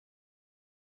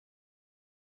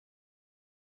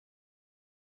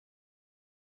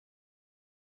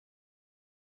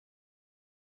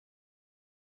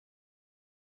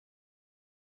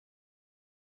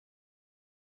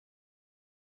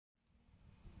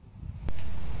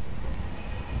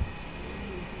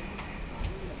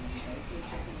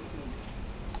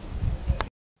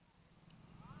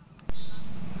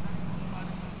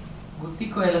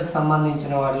గుత్తి కోయలకు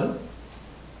సంబంధించిన వాళ్ళు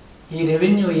ఈ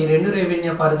రెండు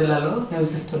రెవెన్యూ పరిధులలో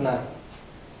నివసిస్తున్నారు.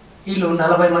 వీళ్ళు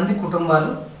 40 మంది కుటుంబాలు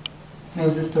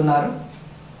నివసిస్తున్నారు.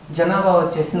 జనాభా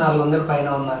వచ్చేసి 400 పైన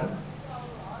ఉన్నారు.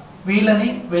 వీళ్ళని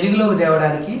వెలుగులోకి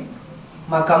తేవడానికి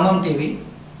మా ఖమ్మం టీవీ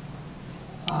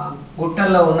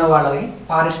గుట్టల్లో ఉన్న వాళ్ళని,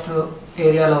 ఫారెస్ట్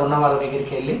ఏరియాలో ఉన్న వాళ్ళ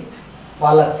దగ్గరికి వెళ్ళి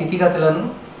వాళ్ళ స్థితిగతులను,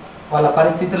 వాళ్ళ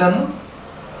పరిస్థితులను,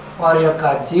 వారి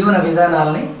యొక్క జీవన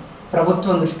విధానాలని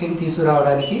ప్రభుత్వం దృష్టికి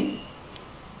తీసుకురావడానికి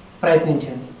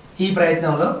ప్రయత్నించింది. ఈ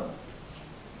ప్రయత్నంలో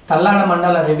తల్లాడ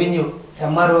మండల రెవెన్యూ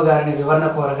ఎంఆర్ఓ గారిని వివరణ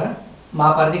కోరగా మా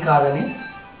పరిధి కాదని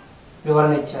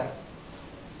వివరణ ఇచ్చారు.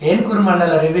 ఏన్కూరు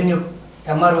మండల రెవెన్యూ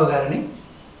ఎంఆర్ఓ గారిని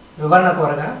వివరణ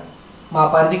కోరగా మా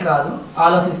పరిధి కాదు,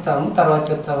 ఆలోచిస్తాము, తర్వాత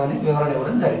చెప్తామని వివరణ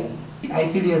ఇవ్వడం జరిగింది.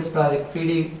 ICDS ప్రాజెక్ట్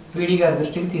పీడీ గారి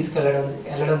దృష్టికి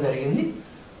వెళ్ళడం జరిగింది.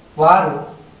 వారు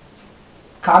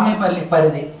కామేపల్లి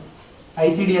పరిధి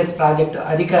ICDS ప్రాజెక్టు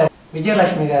అధికారి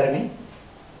విజయలక్ష్మి గారిని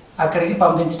అక్కడికి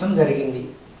పంపించడం జరిగింది.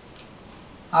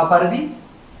 ఆ పరిధి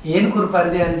ఏన్కూరు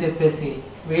పరిధి అని చెప్పేసి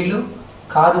వీళ్ళు,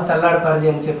 కాదు తల్లాడ పరిధి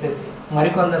అని చెప్పేసి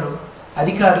మరికొందరు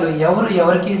అధికారులు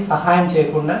ఎవరికి సహాయం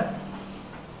చేయకుండా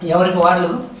ఎవరికి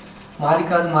వాళ్ళు మాది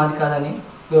కాదని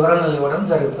వివరణలు ఇవ్వడం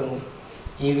జరుగుతుంది.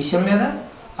 ఈ విషయం మీద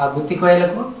ఆ గుత్తి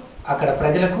కోయలకు, అక్కడ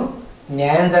ప్రజలకు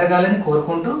న్యాయం జరగాలని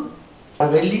కోరుకుంటూ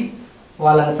వెళ్ళి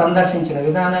వాళ్ళని సందర్శించిన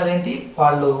విధానాలు ఏంటి,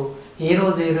 వాళ్ళు ఏ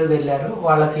రోజు వెళ్ళారు,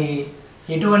 వాళ్ళకి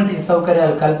ఎటువంటి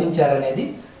సౌకర్యాలు కల్పించారనేది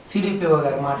CDPO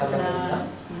గారి మాటల్లో.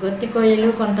 గుత్తి కోయలు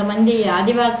కొంతమంది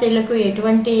ఆదివాసీలకు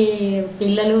ఎటువంటి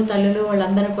పిల్లలు, తల్లులు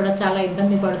వాళ్ళందరూ కూడా చాలా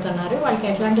ఇబ్బంది పడుతున్నారు. వాళ్ళకి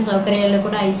ఎట్లాంటి సౌకర్యాలు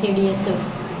కూడా ICDS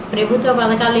ప్రభుత్వ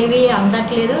పథకాలు ఇవి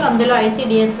అందట్లేదు. అందులో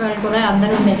ICDS వాళ్ళు కూడా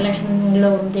అందరూ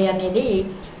నిర్లక్ష్యంలో ఉంది అనేది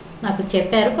నాకు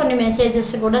చెప్పారు. కొన్ని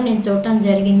మెసేజెస్ కూడా నేను చూడటం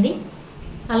జరిగింది.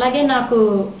 అలాగే నాకు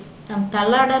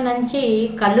తల్లాడ నుంచి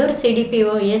కల్లూరు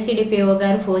CDPO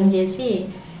గారు ఫోన్ చేసి,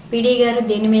 పీడీ గారు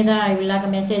దీని మీద ఇలాగ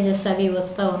మెసేజెస్ అవి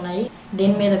వస్తూ ఉన్నాయి,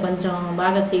 దీని మీద కొంచెం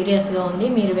బాగా సీరియస్గా ఉంది,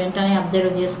 మీరు వెంటనే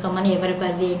అబ్జర్వ్ చేసుకోమని, ఎవరి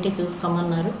పరిధి ఏంటి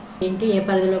చూసుకోమన్నారు. ఏంటి ఏ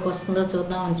పరిధిలోకి వస్తుందో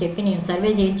చూద్దాం అని చెప్పి నేను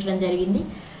సర్వే చేయించడం జరిగింది.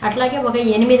 అట్లాగే ఒక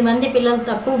 8 మంది పిల్లలు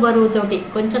తక్కువ బరువుతోటి,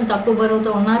 కొంచెం తక్కువ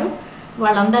బరువుతో ఉన్నారు.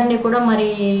 వాళ్ళందరినీ కూడా మరి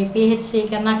PHC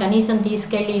కన్నా కనీసం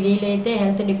తీసుకెళ్ళి వీలైతే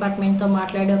హెల్త్ డిపార్ట్మెంట్తో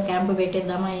మాట్లాడి ఒక క్యాంపు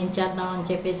పెట్టేద్దామా, ఏం చేద్దాం అని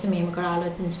చెప్పేసి మేము కూడా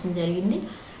ఆలోచించడం జరిగింది.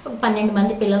 ఒక 12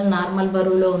 మంది పిల్లలు నార్మల్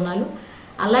బరువులో ఉన్నారు.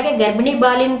 అలాగే గర్భిణీ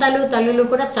బాలింతలు, తల్లులు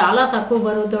కూడా చాలా తక్కువ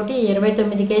బరువుతోటి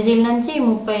 29 కేజీల నుంచి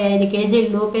 35 కేజీల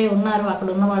లోపే ఉన్నారు. అక్కడ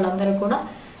ఉన్న వాళ్ళందరూ కూడా,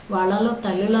 వాళ్ళలో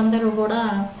తల్లులందరూ కూడా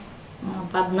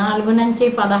 14 నుంచి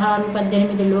 16,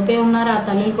 18 లోపే ఉన్నారు. ఆ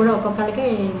తల్లులు కూడా ఒక్కొక్కరికి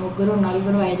 3,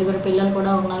 4, 5 పిల్లలు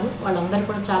కూడా ఉన్నారు. వాళ్ళందరూ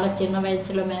కూడా చాలా చిన్న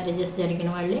వయసులో మ్యారేజెస్ జరిగిన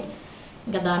వాళ్ళే.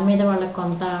 ఇంకా దాని మీద వాళ్ళకి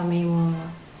కొంత మేము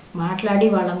మాట్లాడి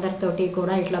వాళ్ళందరితోటి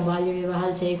కూడా ఇట్లా బాల్య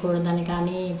వివాహాలు చేయకూడదని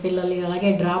కానీ, పిల్లలు అలాగే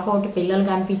డ్రాప్ అవుట్ పిల్లలు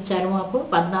కనిపించారు మాకు.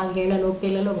 14 ఏళ్ల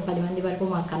పిల్లలు ఒక 10 మంది వరకు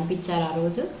మాకు కనిపించారు ఆ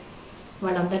రోజు.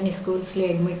 వాళ్ళందరినీ స్కూల్స్లో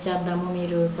అడ్మిట్ చేద్దాము,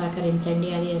 మీరు సహకరించండి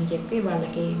అది అని చెప్పి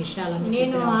వాళ్ళకి విషయాలన్నీ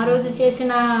నేను ఆ రోజు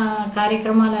చేసిన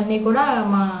కార్యక్రమాలన్నీ కూడా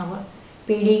మా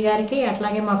పీడీ గారికి,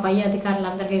 అట్లాగే మా పై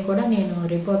అధికారులందరికీ కూడా నేను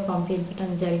రిపోర్ట్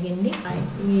పంపించడం జరిగింది.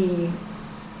 ఈ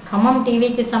ఖమ్మం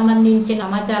టీవీకి సంబంధించిన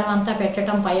సమాచారం అంతా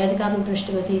పెట్టడం పై అధికారుల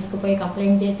దృష్టికి తీసుకుపోయి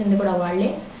కంప్లైంట్ చేసింది కూడా వాళ్ళే.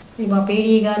 మా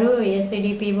పీడీ గారు,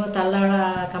 CDPO తల్లాడ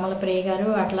కమలప్రియ గారు,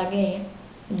 అట్లాగే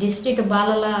డిస్ట్రిక్ట్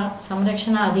బాలల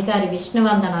సంరక్షణ అధికారి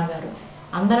విష్ణువందన గారు,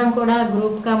 అందరం కూడా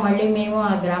గ్రూప్గా మళ్ళీ మేము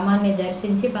ఆ గ్రామాన్ని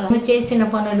దర్శించి చేసిన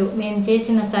పనులు, మేము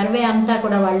చేసిన సర్వే అంతా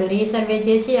కూడా వాళ్ళు రీసర్వే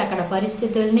చేసి అక్కడ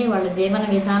పరిస్థితుల్ని, వాళ్ళ జీవన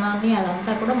విధానాన్ని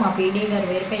అదంతా కూడా మా పీడీ గారు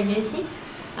వెరిఫై చేసి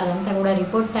అదంతా కూడా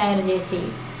రిపోర్ట్ తయారు చేసి,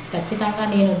 ఖచ్చితంగా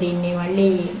నేను దీన్ని మళ్ళీ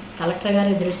కలెక్టర్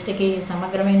గారి దృష్టికి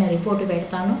సమగ్రమైన రిపోర్టు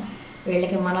పెడతాను.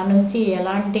 వీళ్ళకి మన నుంచి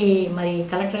ఎలాంటి, మరి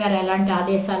కలెక్టర్ గారు ఎలాంటి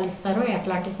ఆదేశాలు ఇస్తారో,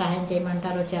 ఎట్లాంటి సహాయం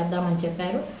చేయమంటారో చేద్దామని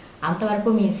చెప్పారు.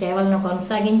 అంతవరకు మీ సేవలను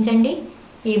కొనసాగించండి.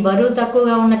 ఈ బరువు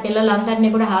తక్కువగా ఉన్న పిల్లలందరినీ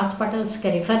కూడా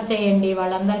హాస్పిటల్స్కి రిఫర్ చేయండి,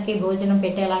 వాళ్ళందరికీ భోజనం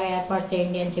పెట్టేలాగా ఏర్పాటు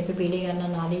చేయండి అని చెప్పి పీడీ గారు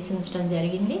నన్ను ఆదేశించడం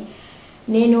జరిగింది.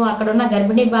 నేను అక్కడున్న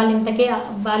గర్భిణీ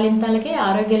బాలింతలకి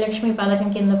ఆరోగ్యలక్ష్మి పథకం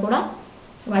కింద కూడా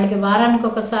వాళ్ళకి వారానికి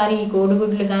ఒకసారి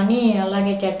కోడిగుడ్లు కానీ,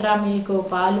 అలాగే టెట్రా మిల్క్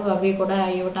పాలు అవి కూడా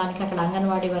ఇవ్వడానికి అక్కడ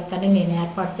అంగన్వాడీ వర్కర్ని నేను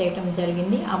ఏర్పాటు చేయడం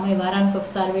జరిగింది. అమ్మాయి వారానికి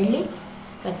ఒకసారి వెళ్ళి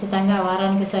ఖచ్చితంగా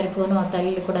వారానికి సరిపోను ఆ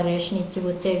తల్లిలు కూడా రేషన్ ఇచ్చి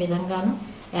వచ్చే విధంగాను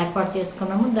ఏర్పాటు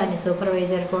చేసుకున్నాము. దాన్ని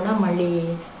సూపర్వైజర్ కూడా మళ్ళీ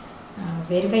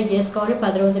వెరిఫై చేసుకోవాలి,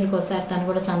 10 రోజులకు ఒకసారి తను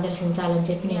కూడా సందర్శించాలని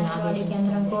చెప్పి నేను ఆరోగ్య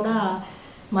కేంద్రం కూడా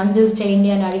మంజూరు చేయండి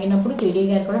అని అడిగినప్పుడు పీడీ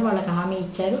గారు కూడా వాళ్ళకి హామీ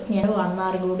ఇచ్చారు. నేను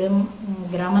అన్నారగూడెం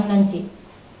గ్రామం నుంచి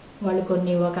వాళ్ళు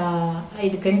ఒక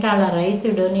 5 క్వింటాల రైస్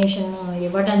డొనేషన్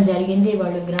ఇవ్వడం జరిగింది.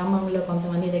 వాళ్ళు గ్రామంలో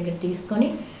కొంతమంది దగ్గర తీసుకొని,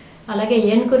 అలాగే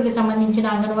ఏన్కూరుకి సంబంధించిన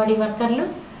అంగన్వాడీ వర్కర్లు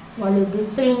వాళ్ళు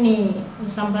దుస్తుల్ని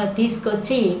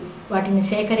తీసుకొచ్చి వాటిని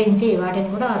సేకరించి వాటిని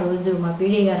కూడా ఆ రోజు మా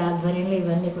పీడీ గారి ఆధ్వర్యంలో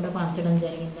ఇవన్నీ కూడా పంచడం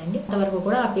జరిగిందండి. అంతవరకు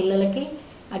కూడా ఆ పిల్లలకి,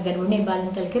 ఆ గర్భిణీ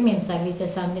బాలింతలకి మేము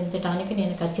సర్వీసెస్ అందించడానికి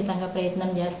నేను ఖచ్చితంగా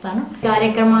ప్రయత్నం చేస్తాను.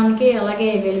 కార్యక్రమానికి అలాగే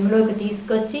వెలుగులోకి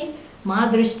తీసుకొచ్చి, మా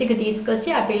దృష్టికి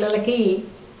తీసుకొచ్చి ఆ పిల్లలకి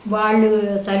వాళ్ళు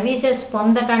సర్వీసెస్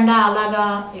పొందకుండా అలాగా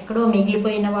ఎక్కడో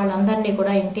మిగిలిపోయిన వాళ్ళందరినీ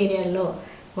కూడా ఇంటీరియర్లో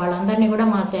వాళ్ళందరినీ కూడా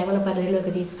మా సేవల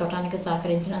పరిధిలోకి తీసుకోవడానికి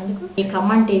సహకరించినందుకు ఈ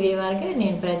ఖమ్మం టీవీ వారికి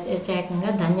నేను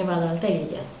ప్రత్యేకంగా ధన్యవాదాలు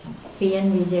తెలియజేస్తాను.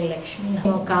 PN Vijayalakshmi,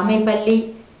 Kamepalli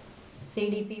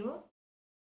CDPO.